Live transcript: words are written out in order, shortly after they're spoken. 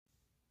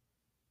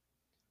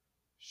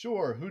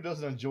Sure, who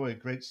doesn't enjoy a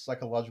great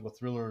psychological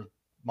thriller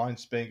mind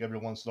spank every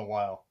once in a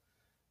while?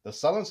 The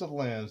Silence of the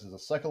Lambs is a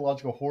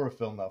psychological horror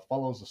film that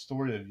follows the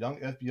story of a young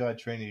FBI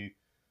trainee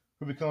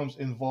who becomes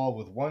involved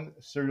with one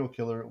serial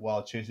killer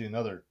while chasing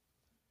another.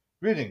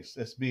 Greetings,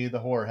 it's me, the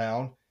Horror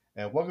Hound,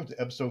 and welcome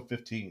to episode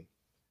 15.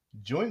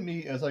 Join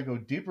me as I go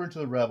deeper into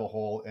the rabbit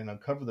hole and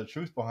uncover the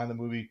truth behind the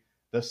movie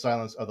The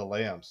Silence of the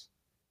Lambs.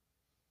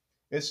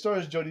 It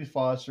stars Jodie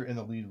Foster in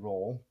the lead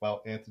role,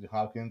 while Anthony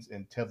Hopkins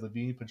and Ted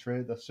Levine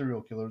portray the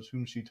serial killers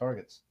whom she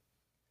targets.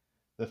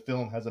 The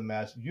film has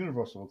amassed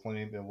universal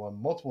acclaim and won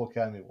multiple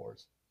Academy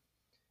Awards.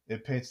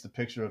 It paints the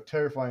picture of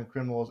terrifying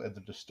criminals and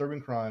their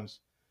disturbing crimes,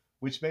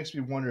 which makes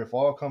me wonder if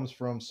all comes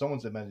from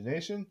someone's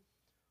imagination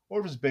or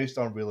if it's based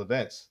on real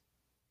events.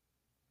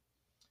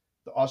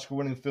 The Oscar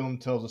winning film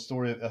tells the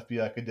story of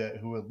FBI cadet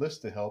who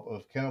enlists the help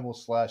of cannibal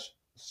slash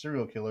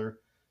serial killer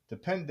to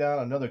pin down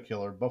another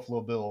killer, Buffalo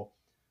Bill,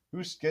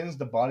 who skins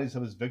the bodies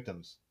of his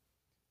victims.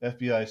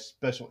 FBI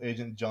Special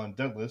Agent John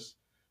Douglas,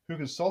 who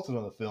consulted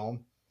on the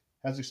film,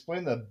 has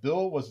explained that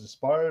Bill was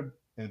inspired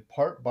in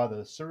part by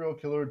the serial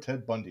killer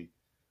Ted Bundy,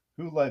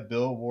 who, like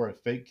Bill, wore a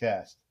fake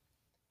cast.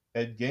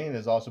 Ed Gein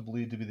is also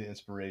believed to be the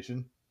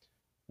inspiration,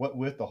 what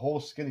with the whole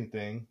skinning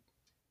thing,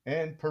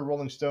 and per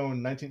Rolling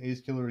Stone,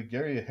 1980s killer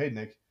Gary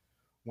Heidnik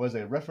was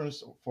a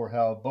reference for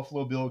how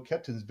Buffalo Bill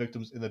kept his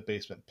victims in the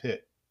basement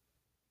pit.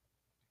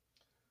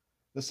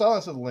 The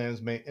Silence of the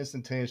Lambs may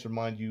instantaneously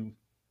remind you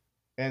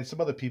and some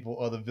other people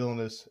of the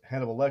villainous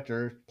Hannibal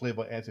Lecter, played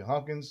by Anthony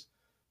Hopkins,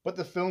 but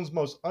the film's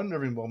most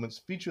unnerving moments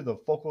feature the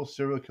focal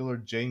serial killer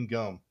Jane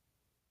Gum.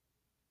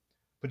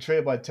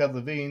 Portrayed by Ted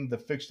Levine, the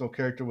fictional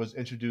character was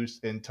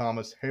introduced in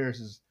Thomas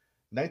Harris's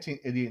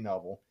 1988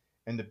 novel,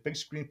 and the big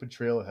screen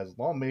portrayal has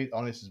long made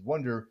audiences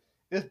wonder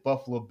if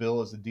Buffalo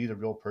Bill is indeed a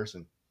real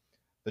person.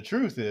 The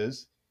truth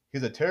is,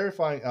 he's a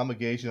terrifying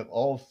amalgamation of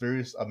all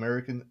various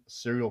American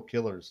serial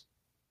killers.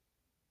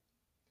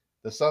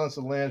 The Silence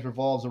of the Lambs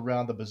revolves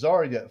around the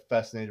bizarre yet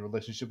fascinating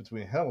relationship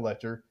between Hannibal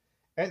Lecter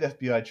and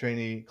FBI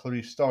trainee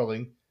Clarice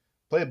Starling,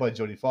 played by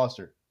Jodie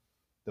Foster.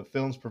 The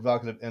film's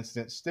provocative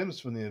incident stems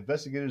from the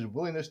investigator's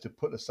willingness to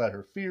put aside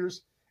her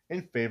fears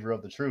in favor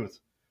of the truth,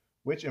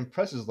 which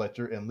impresses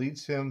Lecter and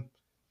leads him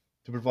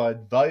to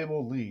provide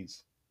valuable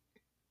leads.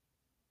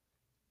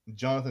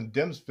 Jonathan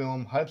Demme's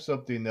film hypes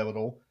up the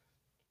inevitable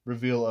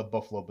reveal of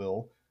Buffalo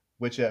Bill,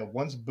 which at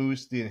once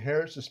boosts the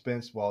inherent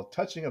suspense while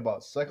touching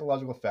about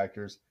psychological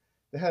factors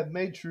that have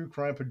made true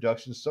crime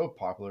productions so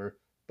popular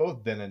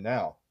both then and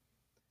now.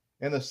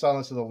 In The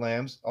Silence of the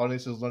Lambs,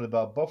 audiences learn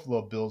about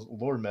Buffalo Bill's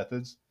lore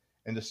methods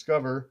and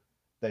discover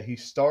that he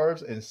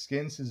starves and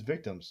skins his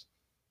victims.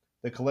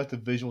 The collective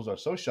visuals are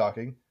so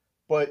shocking,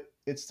 but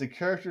it's the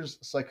character's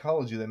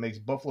psychology that makes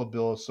Buffalo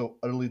Bill so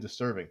utterly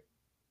disturbing.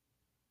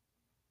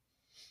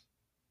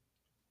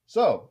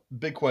 So, the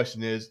big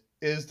question is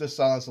The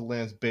Silence of the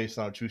Lambs based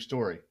on a true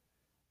story?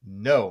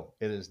 No,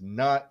 it is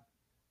not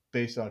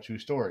based on a true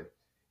story.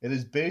 It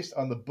is based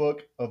on the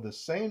book of the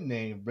same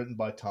name written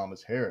by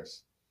Thomas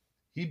Harris.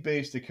 He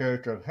based the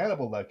character of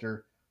Hannibal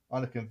Lecter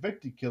on a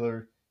convicted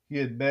killer he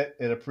had met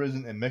at a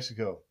prison in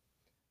Mexico.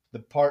 The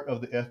part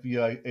of the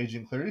FBI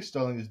agent Clarice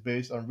Starling is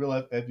based on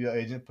real-life FBI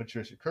agent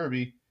Patricia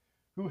Kirby,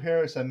 who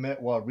Harris had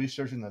met while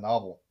researching the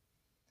novel.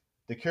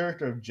 The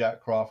character of Jack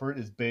Crawford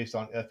is based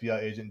on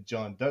FBI agent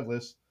John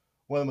Douglas,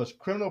 one of the most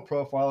criminal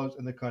profilers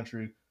in the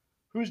country,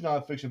 whose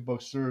nonfiction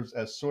book serves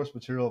as source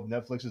material of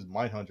Netflix's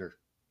Mindhunter.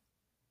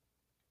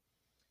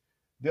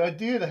 The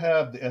idea to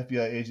have the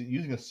FBI agent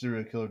using a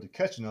serial killer to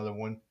catch another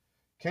one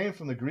came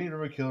from the Green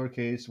River Killer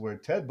case where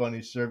Ted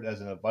Bundy served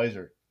as an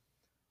advisor.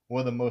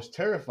 One of the most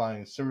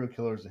terrifying serial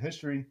killers in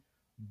history,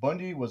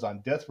 Bundy was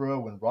on death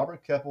row when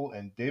Robert Keppel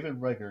and David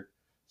Reichert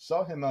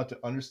sought him out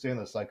to understand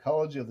the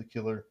psychology of the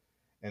killer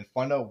and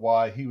find out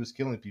why he was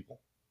killing people.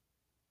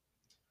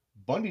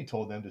 Bundy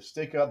told them to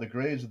stake out the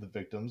graves of the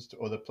victims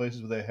or the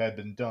places where they had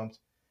been dumped,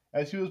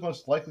 as he was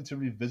most likely to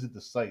revisit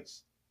the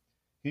sites.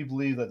 He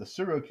believed that the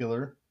serial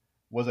killer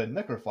was a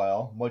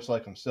necrophile, much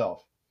like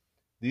himself.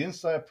 The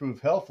insight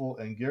proved helpful,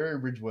 and Gary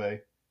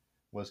Ridgway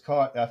was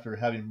caught after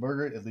having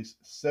murdered at least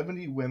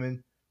 70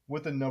 women,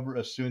 with the number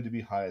assumed to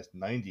be high as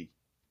 90.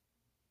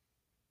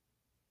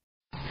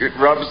 It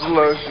rubs the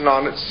lotion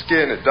on its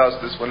skin. It does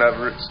this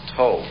whenever it's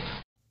told.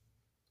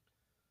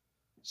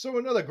 So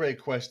another great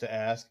question to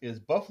ask, is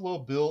Buffalo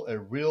Bill a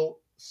real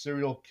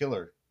serial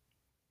killer?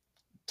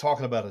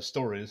 Talking about his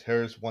stories,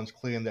 Harris once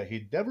claimed that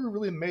he'd never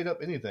really made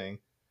up anything,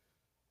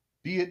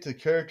 be it the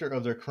character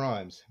of their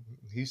crimes.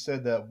 He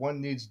said that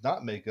one needs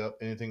not make up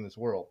anything in this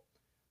world.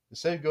 The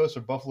same goes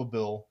for Buffalo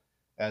Bill.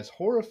 As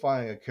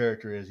horrifying a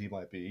character as he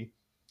might be,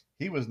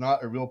 he was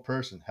not a real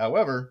person.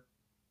 However,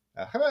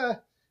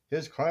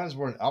 his crimes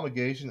were an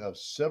amalgamation of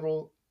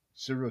several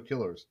serial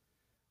killers.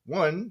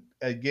 One,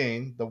 Ed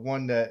Gein, the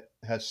one that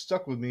has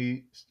stuck with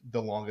me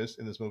the longest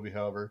in this movie,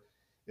 however,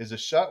 is a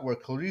shot where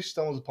Clarice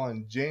stumbles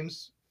upon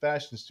James'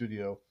 fashion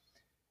studio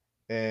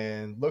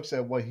and looks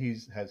at what he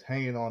has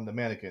hanging on the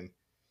mannequin.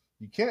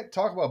 You can't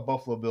talk about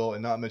Buffalo Bill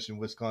and not mention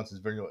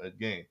Wisconsin's Vineyard Ed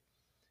Gein.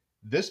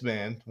 This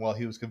man, while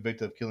he was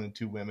convicted of killing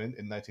two women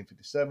in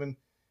 1957,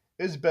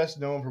 is best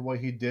known for what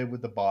he did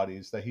with the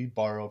bodies that he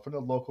borrowed from the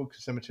local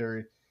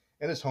cemetery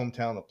in his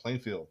hometown of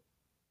Plainfield.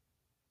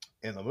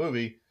 In the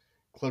movie,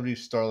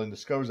 Clarice Starling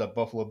discovers that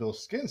Buffalo Bill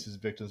skins his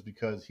victims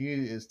because he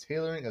is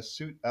tailoring a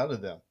suit out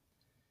of them.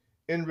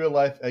 In real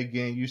life, Ed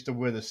Gein used to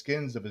wear the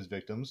skins of his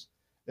victims,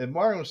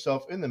 admiring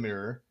himself in the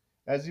mirror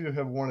as he would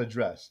have worn a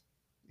dress.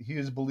 He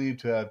is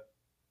believed to have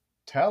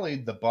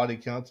tallied the body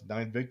count to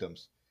 9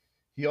 victims.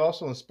 He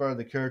also inspired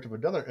the character of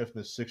another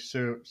infamous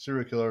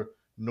serial killer,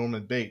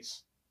 Norman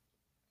Bates.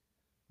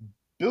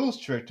 Bill's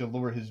trick to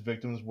lure his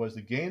victims was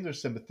to gain their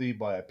sympathy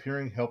by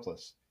appearing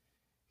helpless.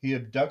 He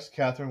abducts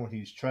Catherine when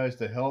he tries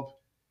to help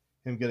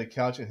him get a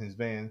couch in his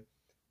van,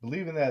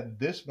 believing that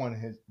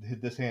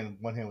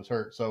one hand was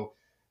hurt. So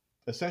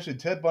essentially,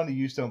 Ted Bundy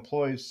used to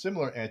employ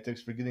similar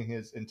antics for getting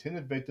his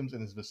intended victims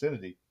in his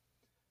vicinity.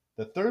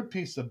 The third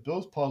piece of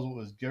Bill's puzzle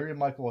is Gary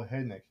Michael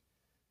Heidnik.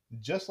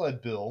 Just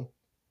like Bill,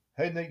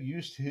 Heidnik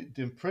used to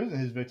imprison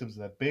his victims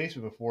in a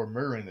basement before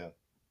murdering them.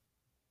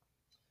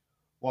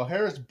 While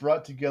Harris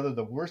brought together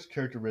the worst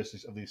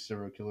characteristics of these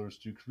serial killers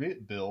to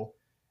create Bill,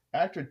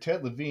 actor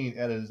Ted Levine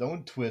added his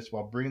own twist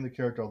while bringing the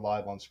character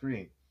alive on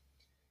screen.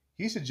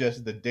 He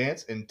suggested the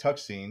dance and tuck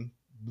scene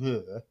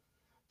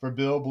for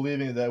Bill,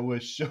 believing that it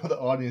would show the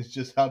audience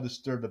just how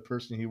disturbed a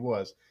person he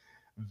was.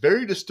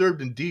 Very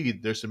disturbed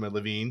indeed, there, Mr.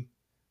 Levine.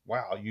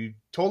 Wow, you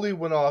totally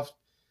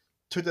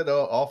took that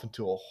off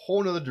into a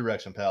whole nother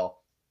direction,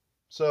 pal.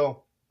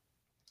 So,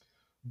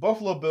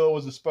 Buffalo Bill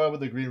was inspired with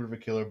the Green River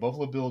Killer.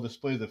 Buffalo Bill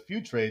displays a few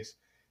traits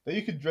that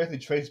you could directly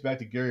trace back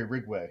to Gary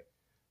Ridgway,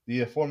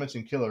 the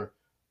aforementioned killer.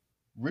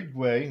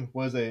 Ridgway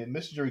was a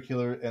mystery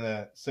killer and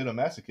a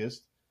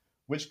sadomasochist,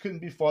 which couldn't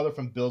be farther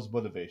from Bill's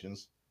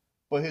motivations,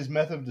 but his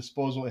method of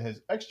disposal and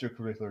his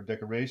extracurricular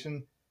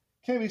decoration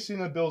can be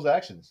seen in Bill's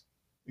actions.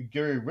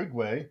 Gary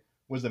Ridgway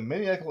was a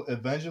maniacal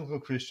evangelical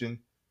Christian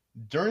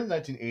during the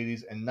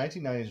 1980s and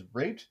 1990s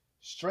raped,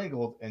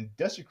 strangled, and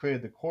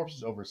desecrated the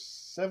corpses of over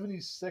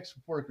 76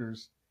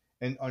 workers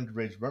and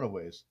underage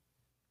runaways.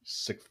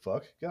 Sick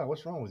fuck. God,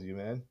 what's wrong with you,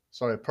 man?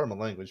 Sorry, pardon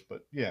my language,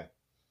 but yeah.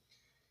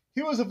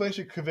 He was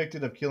eventually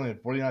convicted of killing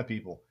 49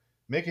 people,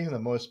 making him the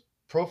most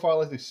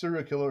prolific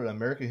serial killer in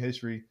American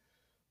history,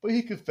 but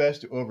he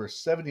confessed to over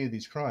 70 of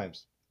these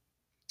crimes.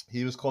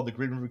 He was called the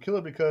Green River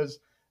Killer because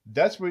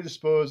that's where he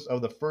disposed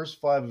of the first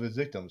 5 of his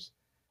victims.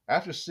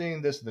 After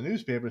seeing this in the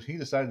newspapers, he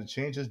decided to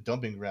change his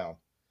dumping ground.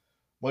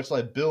 Much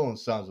like Bill in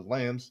Silence of the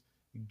Lambs,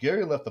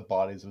 Gary left the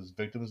bodies of his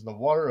victims in the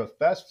water of a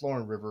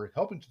fast-flowing river,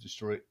 helping to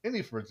destroy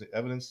any forensic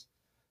evidence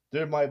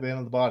there might be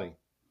on the body.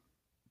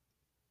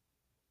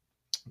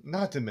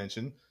 Not to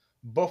mention,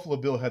 Buffalo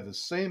Bill had the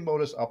same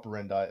modus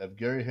operandi of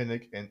Gary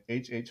Heidnik and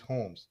H.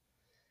 Holmes.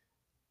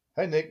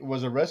 Heidnik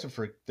was arrested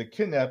for the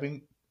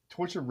kidnapping,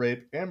 torture,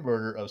 rape, and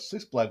murder of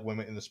 6 black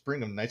women in the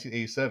spring of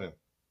 1987.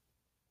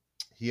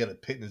 He had a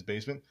pit in his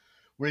basement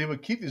where he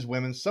would keep these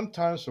women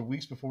sometimes for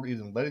weeks before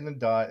even letting them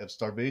die of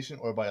starvation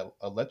or by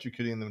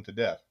electrocuting them to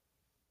death.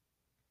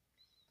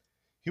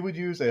 He would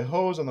use a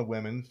hose on the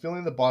women,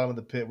 filling the bottom of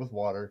the pit with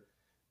water,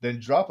 then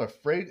drop a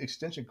frayed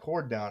extension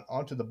cord down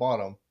onto the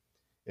bottom.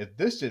 If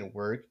this didn't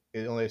work,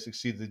 it only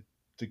succeeded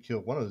to kill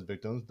one of his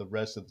victims. The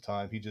rest of the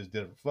time, he just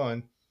did it for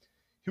fun.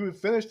 He would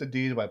finish the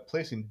deed by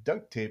placing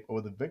duct tape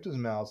over the victims'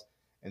 mouths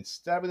and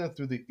stabbing them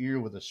through the ear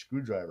with a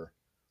screwdriver.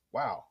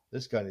 Wow,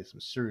 this guy needs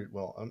some serious.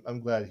 Well,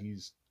 I'm glad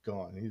he's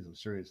gone. He needs some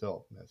serious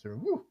help.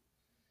 Woo.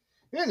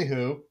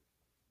 Anywho,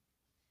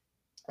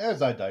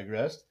 as I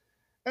digressed,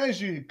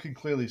 as you can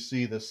clearly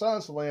see, The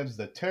Silence of the Lambs is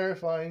a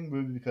terrifying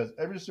movie because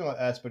every single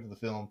aspect of the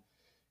film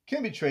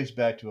can be traced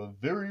back to a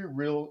very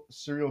real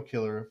serial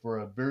killer for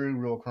a very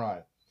real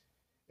crime.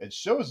 It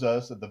shows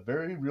us that the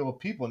very real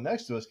people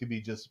next to us can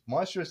be just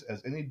monstrous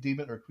as any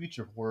demon or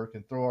creature of horror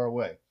can throw our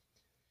way.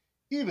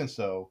 Even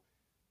so,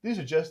 these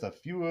are just a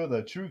few of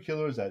the true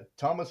killers that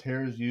Thomas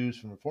Harris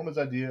used to inform his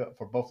idea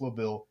for Buffalo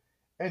Bill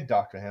and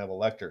Dr. Hannibal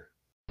Lecter.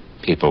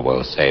 People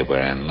will say we're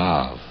in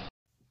love.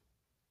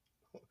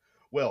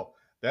 Well,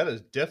 that is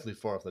definitely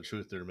far off the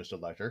truth there, Mr.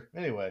 Lecter.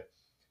 Anyway,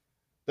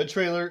 the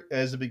trailer,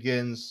 as it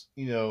begins,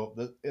 in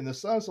the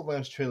Silence of the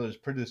Lambs trailer is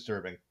pretty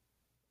disturbing,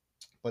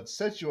 but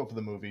sets you up for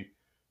the movie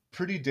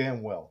pretty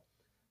damn well.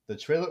 The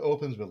trailer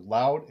opens with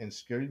loud and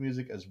scary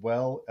music as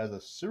well as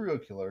a serial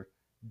killer,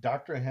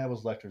 Dr.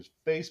 Hannibal Lecter's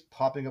face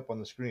popping up on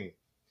the screen.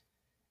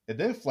 It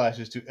then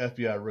flashes to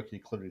FBI rookie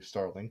Clarice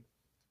Starling,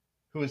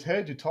 who is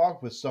headed to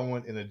talk with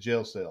someone in a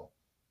jail cell.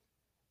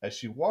 As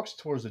she walks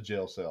towards the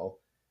jail cell,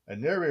 a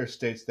narrator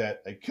states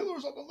that a killer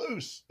is on the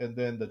loose, and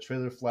then the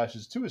trailer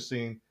flashes to a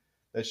scene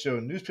that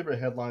shows newspaper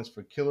headlines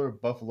for Killer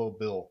Buffalo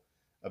Bill,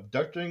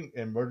 abducting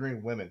and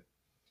murdering women.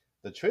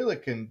 The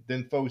trailer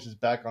then focuses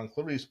back on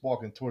Clarice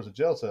walking towards the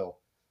jail cell,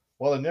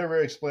 while the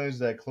narrator explains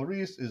that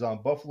Clarice is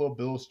on Buffalo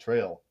Bill's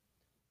trail.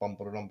 I'm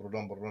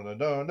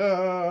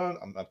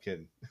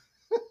kidding.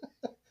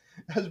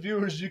 As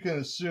viewers, you can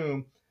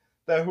assume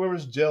that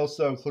whoever's jail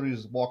cell Clarice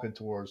is walking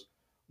towards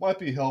might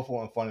be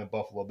helpful in finding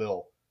Buffalo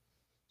Bill.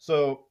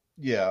 So,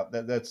 Yeah,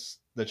 that's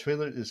the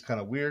trailer is kind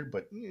of weird,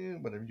 but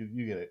whatever,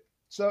 you get it.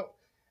 So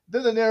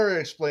then the narrator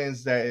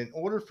explains that in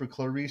order for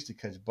Clarice to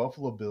catch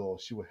Buffalo Bill,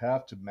 she would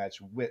have to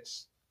match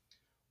wits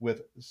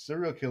with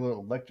serial killer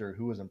Lecter,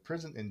 who is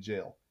imprisoned in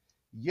jail.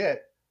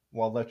 Yet,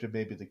 while Lecter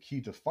may be the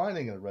key to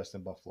finding and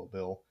arresting Buffalo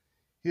Bill,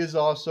 he is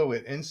also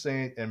an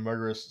insane and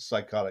murderous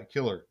psychotic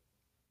killer.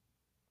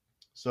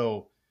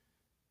 So,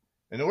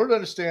 in order to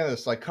understand the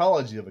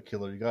psychology of a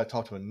killer, you got to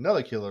talk to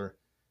another killer,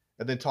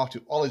 and then talk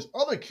to all these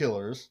other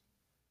killers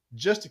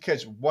just to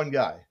catch one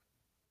guy.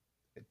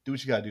 Do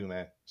what you got to do,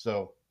 man.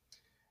 So,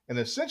 an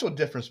essential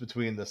difference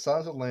between The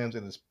Silence of the Lambs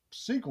and its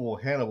sequel,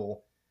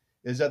 Hannibal,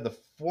 is that the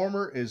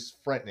former is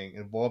frightening,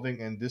 involving,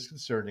 and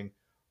disconcerting,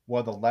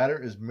 while the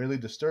latter is merely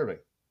disturbing.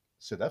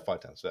 Say that 5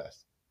 times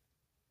fast.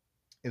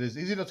 It is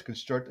easy enough to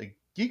construct a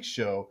geek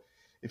show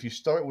if you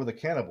start with a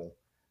cannibal.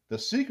 The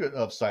secret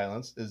of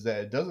Silence is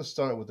that it doesn't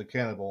start with the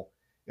cannibal,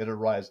 it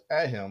arrives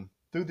at him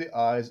through the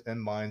eyes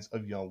and minds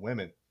of young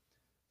women.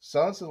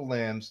 Silence of the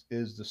Lambs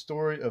is the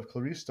story of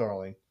Clarice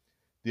Starling,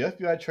 the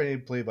FBI trainee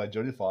played by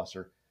Jodie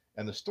Foster,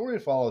 and the story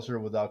follows her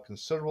without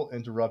considerable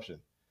interruption.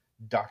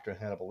 Dr.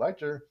 Hannibal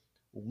Lecter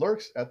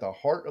lurks at the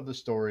heart of the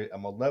story, a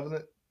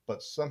malevolent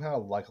but somehow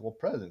likable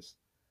presence.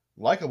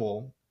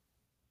 Likable,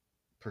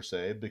 per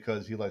se,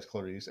 because he likes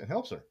Clarice and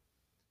helps her.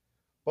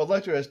 But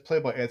Lecter, as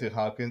played by Anthony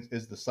Hopkins,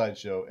 is the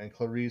sideshow, and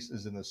Clarice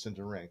is in the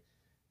center ring.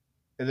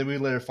 And then we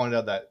later find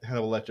out that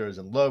Hannibal Lecter is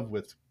in love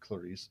with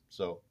Clarice,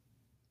 so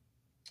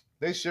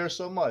they share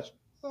so much.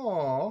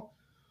 Aww.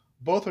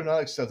 Both are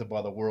not accepted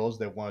by the worlds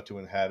they wanted to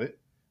inhabit.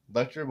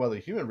 Lecter by the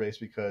human race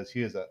because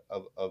he is a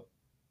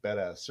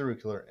badass serial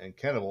killer and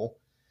cannibal,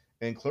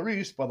 and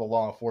Clarice by the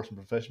law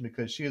enforcement profession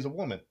because she is a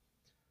woman.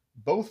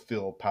 Both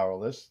feel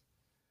powerless,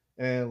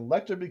 and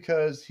Lecter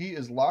because he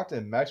is locked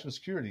in maximum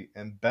security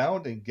and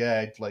bound and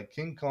gagged like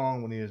King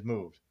Kong when he is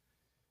moved,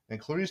 and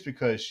Clarice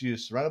because she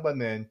is surrounded by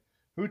men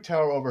who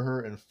tower over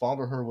her and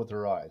fondle her with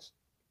their eyes.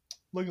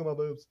 Look at my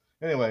boobs.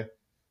 Anyway,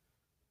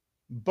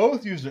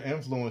 both use their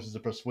influence as a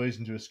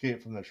persuasion to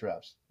escape from their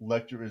traps.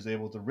 Lecter is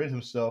able to rid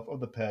himself of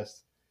the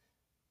pest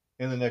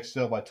in the next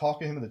cell by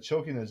talking him into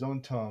choking his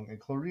own tongue, and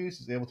Clarice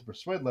is able to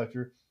persuade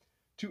Lecter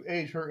to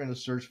aid her in the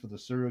search for the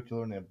serial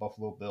killer named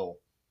Buffalo Bill.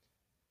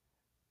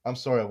 I'm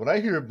sorry, when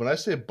I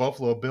say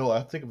Buffalo Bill,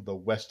 I think of the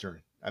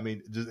Western. I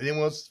mean, does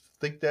anyone else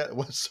think that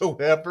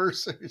whatsoever?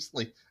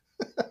 Seriously.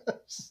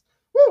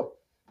 Woo!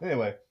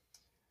 Anyway.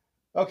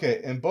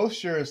 Okay, and both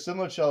share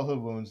similar childhood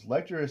wounds.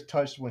 Lecter is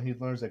touched when he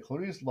learns that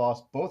Clarice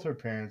lost both her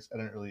parents at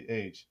an early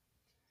age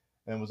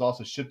and was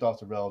also shipped off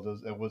to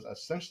relatives and was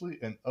essentially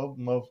an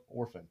unloved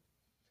orphan.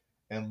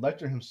 And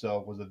Lecter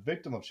himself was a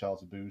victim of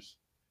child abuse.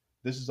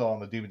 This is all on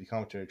the DVD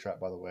commentary track,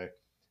 by the way.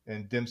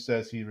 And Dim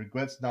says he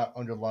regrets not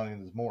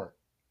underlining this more.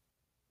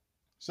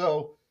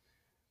 So,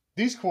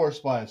 these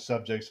corresponding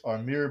subjects are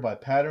mirrored by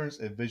patterns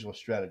and visual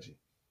strategy.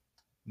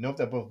 Note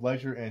that both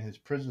Lecter and his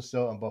prison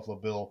cell in Buffalo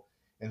Bill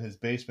in his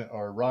basement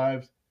are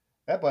arrived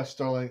at by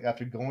Starling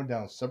after going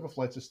down several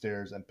flights of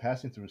stairs and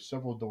passing through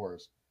several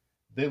doors.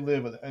 They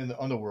live in the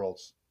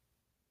underworlds,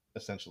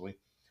 essentially.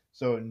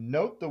 So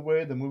note the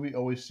way the movie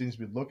always seems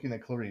to be looking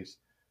at Clarice.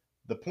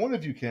 The point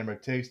of view camera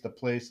takes the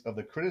place of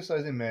the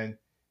criticizing men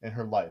in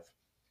her life,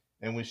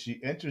 and when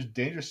she enters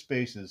dangerous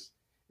spaces,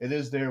 it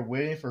is there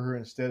waiting for her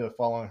instead of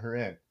following her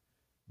in.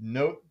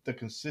 Note the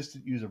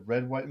consistent use of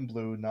red, white, and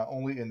blue not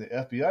only in the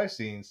FBI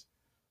scenes,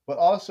 but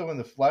also in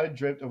the flag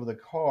draped over the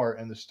car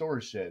and the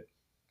storage shed.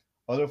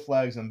 Other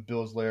flags on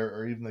Bill's lair,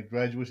 or even the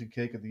graduation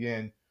cake at the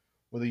end,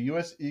 with a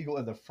U.S. eagle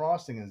and the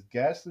frosting is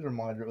ghastly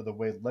reminder of the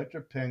way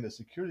Lecter pinned a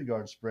security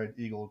guard spread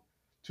eagle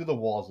to the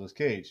walls of his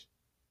cage.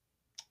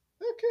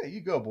 Okay,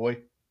 you go, boy.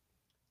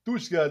 Do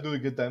what you gotta do to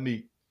get that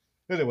meat.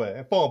 Anyway,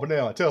 I'm falling for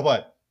now. I tell you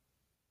what.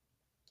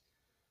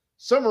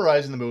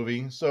 Summarizing the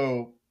movie,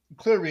 so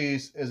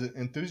Clarice is an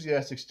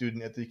enthusiastic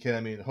student at the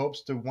academy and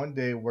hopes to one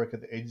day work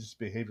at the agency's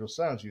behavioral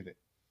science unit.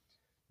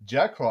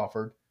 Jack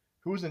Crawford,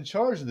 who is in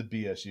charge of the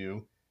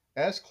BSU,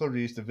 asks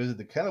Clarice to visit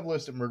the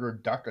cannibalistic murderer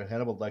Dr.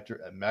 Hannibal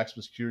Lecter at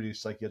maximum security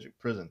psychiatric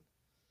prison.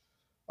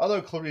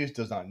 Although Clarice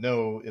does not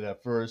know it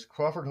at first,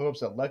 Crawford hopes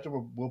that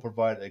Lecter will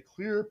provide a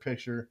clearer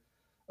picture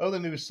of the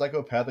new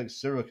psychopathic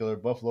serial killer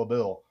Buffalo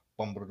Bill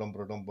and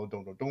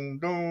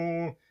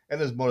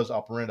his modus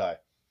operandi.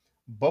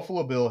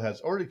 Buffalo Bill has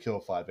already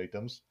killed 5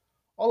 victims,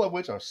 all of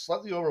which are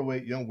slightly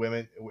overweight young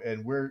women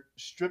and were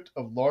stripped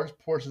of large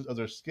portions of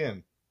their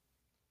skin.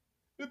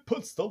 It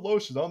puts the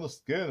lotion on the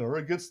skin or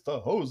it gets the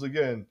hose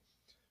again.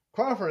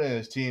 Crawford and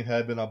his team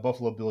had been on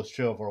Buffalo Bill's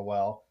trail for a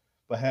while,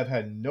 but have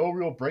had no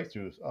real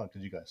breakthroughs. Oh,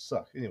 because you guys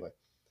suck. Anyway,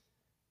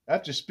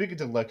 after speaking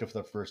to Lecter for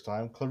the first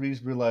time,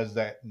 Clarice realized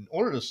that in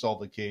order to solve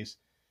the case,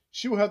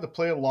 she would have to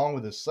play along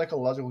with his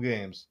psychological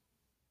games,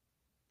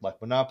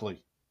 like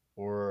Monopoly,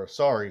 or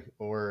Sorry,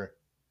 or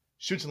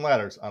Chutes and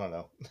Ladders. I don't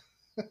know.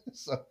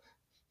 So,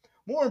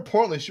 more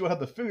importantly, she will have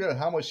to figure out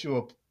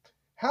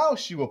how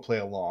she will play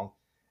along.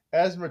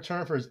 As in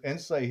return for his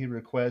insight, he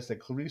requests that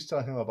Clarice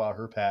tell him about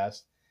her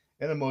past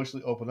and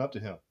emotionally open up to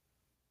him.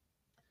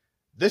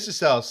 This is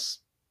how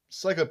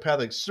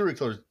psychopathic serial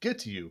killers get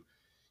to you,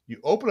 you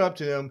open up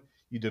to them,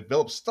 you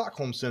develop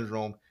Stockholm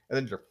Syndrome, and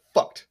then you're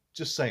fucked.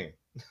 Just saying.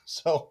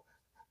 So,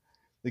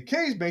 the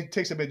case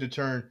takes a major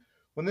turn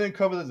when they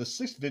uncover that the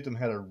sixth victim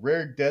had a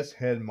rare death's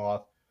head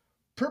moth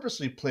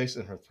purposely placed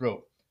in her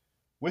throat.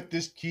 With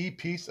this key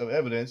piece of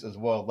evidence, as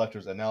well as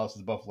Lecter's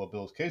analysis of Buffalo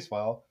Bill's case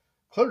file,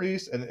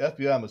 Clarice and the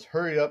FBI must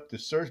hurry up to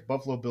search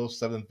Buffalo Bill's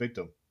seventh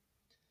victim.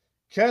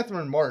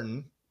 Catherine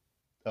Martin,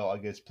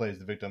 plays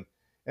the victim,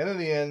 and in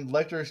the end,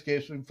 Lecter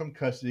escapes from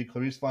custody.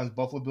 Clarice finds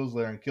Buffalo Bill's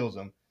lair and kills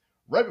him,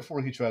 right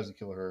before he tries to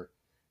kill her.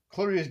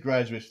 Clarice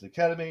graduates from the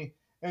academy,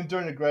 and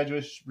during the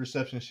graduation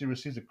reception, she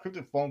receives a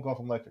cryptic phone call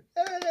from Lecter.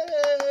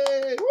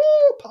 Hey!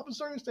 Woo! Papa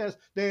circumstance.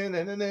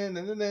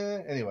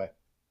 Anyway.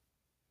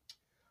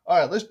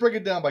 Alright, let's break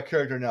it down by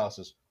character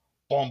analysis.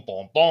 Bum,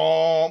 bum,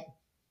 bum.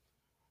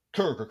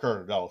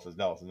 Character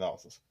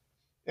analysis.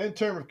 In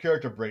terms of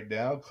character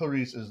breakdown,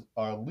 Clarice is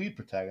our lead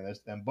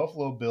protagonist, and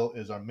Buffalo Bill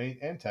is our main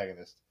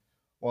antagonist.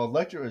 While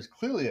Lecter is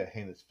clearly a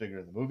heinous figure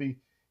in the movie,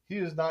 he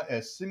is not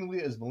as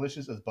seemingly as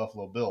malicious as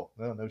Buffalo Bill.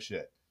 No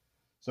shit.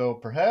 So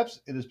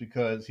perhaps it is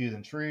because he is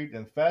intrigued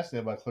and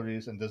fascinated by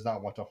Clarice and does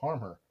not want to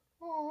harm her.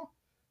 Aww.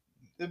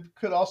 It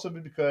could also be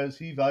because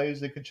he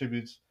values and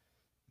contributes to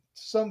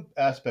some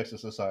aspects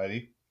of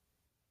society.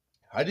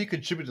 How do you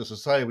contribute to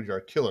society when you're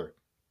a killer?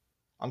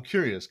 I'm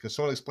curious. Can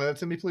someone explain that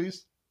to me,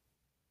 please?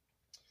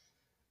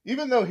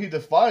 Even though he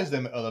defies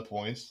them at other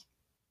points,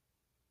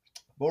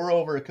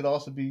 moreover, it could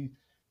also be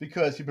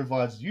because he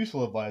provides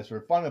useful advice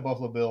for finding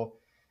Buffalo Bill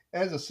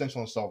and is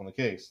essential in solving the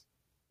case.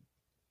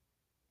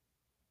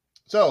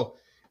 So,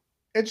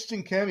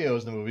 interesting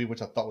cameos in the movie,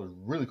 which I thought was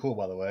really cool,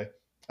 by the way.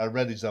 I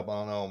read these up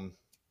on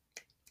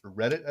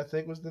Reddit, I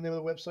think was the name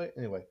of the website.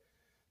 Anyway,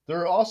 there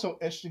are also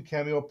interesting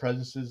cameo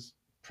presences.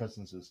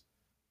 Is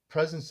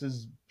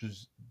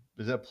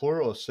that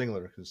plural or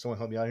singular? Can someone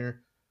help me out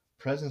here?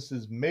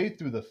 Presences made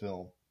through the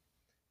film.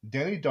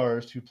 Danny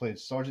Darst, who played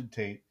Sergeant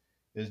Tate,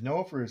 is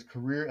known for his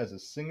career as a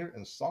singer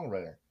and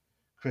songwriter.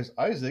 Chris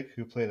Isaac,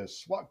 who played a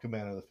SWAT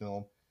commander in the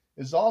film,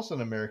 is also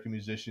an American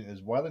musician and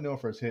is widely known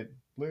for his hit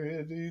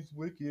 "Play These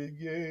Wicked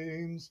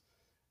Games,"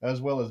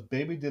 as well as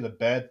 "Baby Did a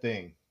Bad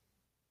Thing."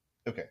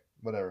 Okay,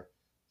 whatever.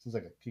 Sounds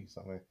like a key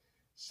song.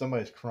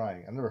 Somebody's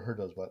crying. I've never heard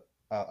those, but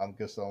I'm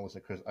guessing I almost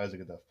like Chris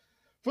Isaac enough.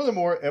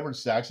 Furthermore, Edward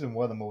Saxon,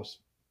 one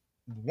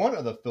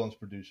of the film's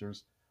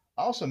producers,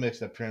 also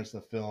makes an appearance in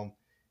the film,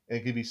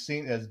 and can be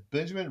seen as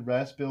Benjamin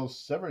Raspill's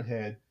severed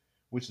head,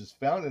 which is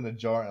found in a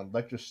jar in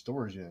Lecter's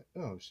storage unit.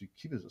 Oh, so you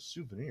keep it as a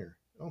souvenir.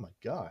 Oh my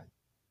god.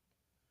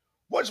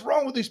 What's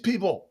wrong with these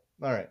people?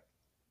 All right.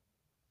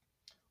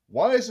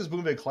 Why is this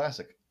movie a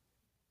classic?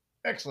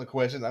 Excellent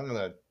question. I'm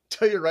going to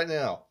tell you right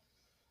now.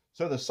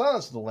 So, The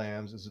Silence of the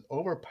Lambs is an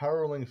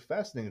overpoweringly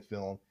fascinating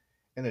film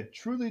and a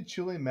truly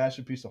chilling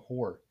masterpiece of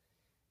horror.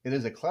 It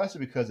is a classic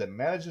because it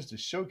manages to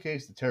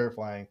showcase the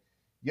terrifying,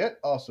 yet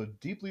also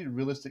deeply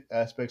realistic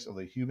aspects of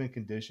the human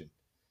condition.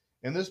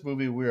 In this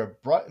movie, we are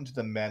brought into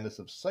the madness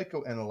of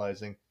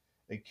psychoanalyzing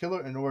a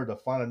killer in order to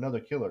find another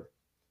killer.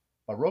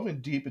 By roving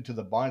deep into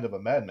the mind of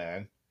a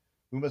madman,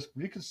 we must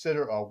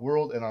reconsider our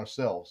world and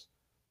ourselves.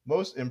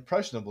 Most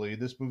impressionably,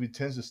 this movie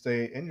tends to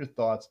stay in your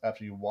thoughts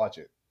after you watch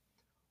it.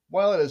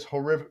 While it is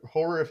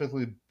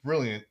horrifically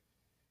brilliant,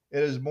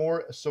 it is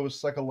more so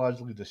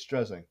psychologically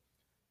distressing.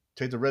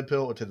 Take the red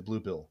pill or take the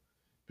blue pill,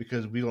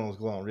 because we don't know what's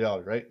going on in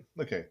reality, right?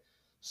 Okay,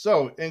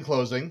 so in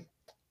closing,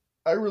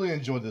 I really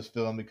enjoyed this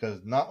film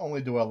because not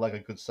only do I like a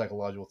good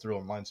psychological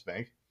thriller mind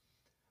spank,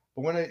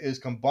 but when it is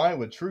combined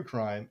with true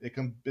crime,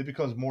 it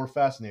becomes more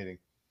fascinating.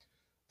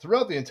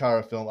 Throughout the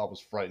entire film, I was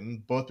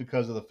frightened, both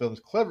because of the film's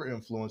clever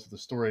influence of the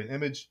story and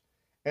image,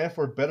 and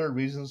for better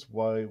reasons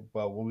why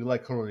we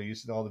like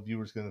Clarice and all the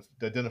viewers can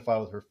identify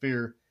with her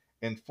fear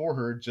and for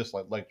her, just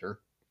like Lecter.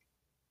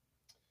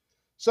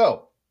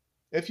 So,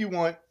 if you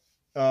want,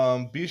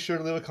 be sure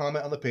to leave a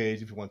comment on the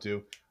page if you want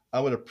to. I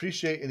would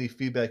appreciate any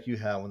feedback you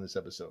have on this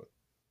episode.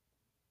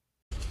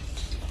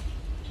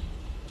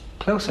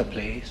 Closer,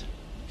 please.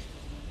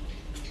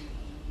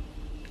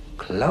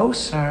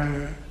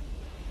 Closer.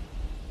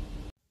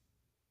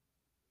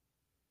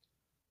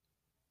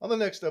 On the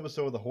next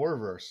episode of the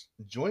Horrorverse,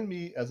 join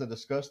me as I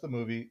discuss the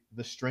movie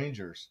The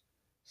Strangers,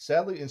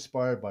 sadly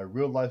inspired by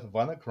real-life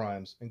violent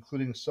crimes,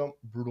 including some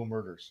brutal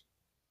murders.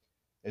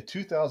 A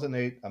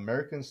 2008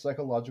 American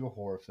psychological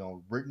horror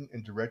film written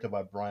and directed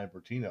by Brian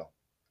Bertino.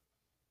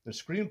 The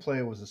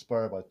screenplay was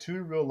inspired by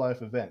two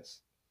real-life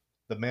events,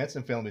 the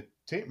Manson family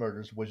Tate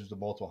murders, which was a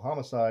multiple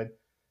homicide,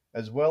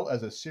 as well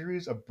as a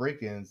series of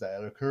break-ins that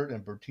had occurred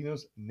in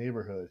Bertino's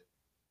neighborhood.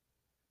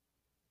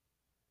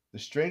 The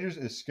Strangers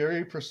is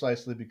scary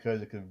precisely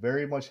because it could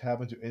very much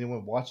happen to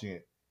anyone watching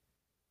it.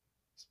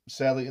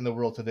 Sadly, in the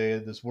world today,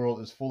 this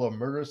world is full of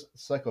murderous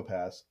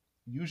psychopaths,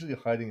 usually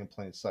hiding in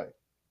plain sight.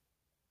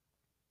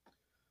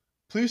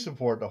 Please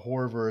support the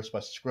Horrorverse by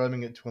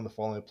subscribing it to one of the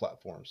following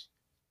platforms: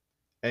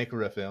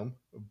 Anchor FM,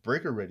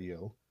 Breaker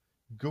Radio,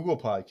 Google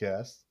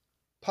Podcasts,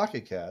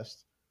 Pocket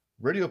Cast,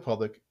 Radio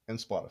Public, and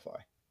Spotify.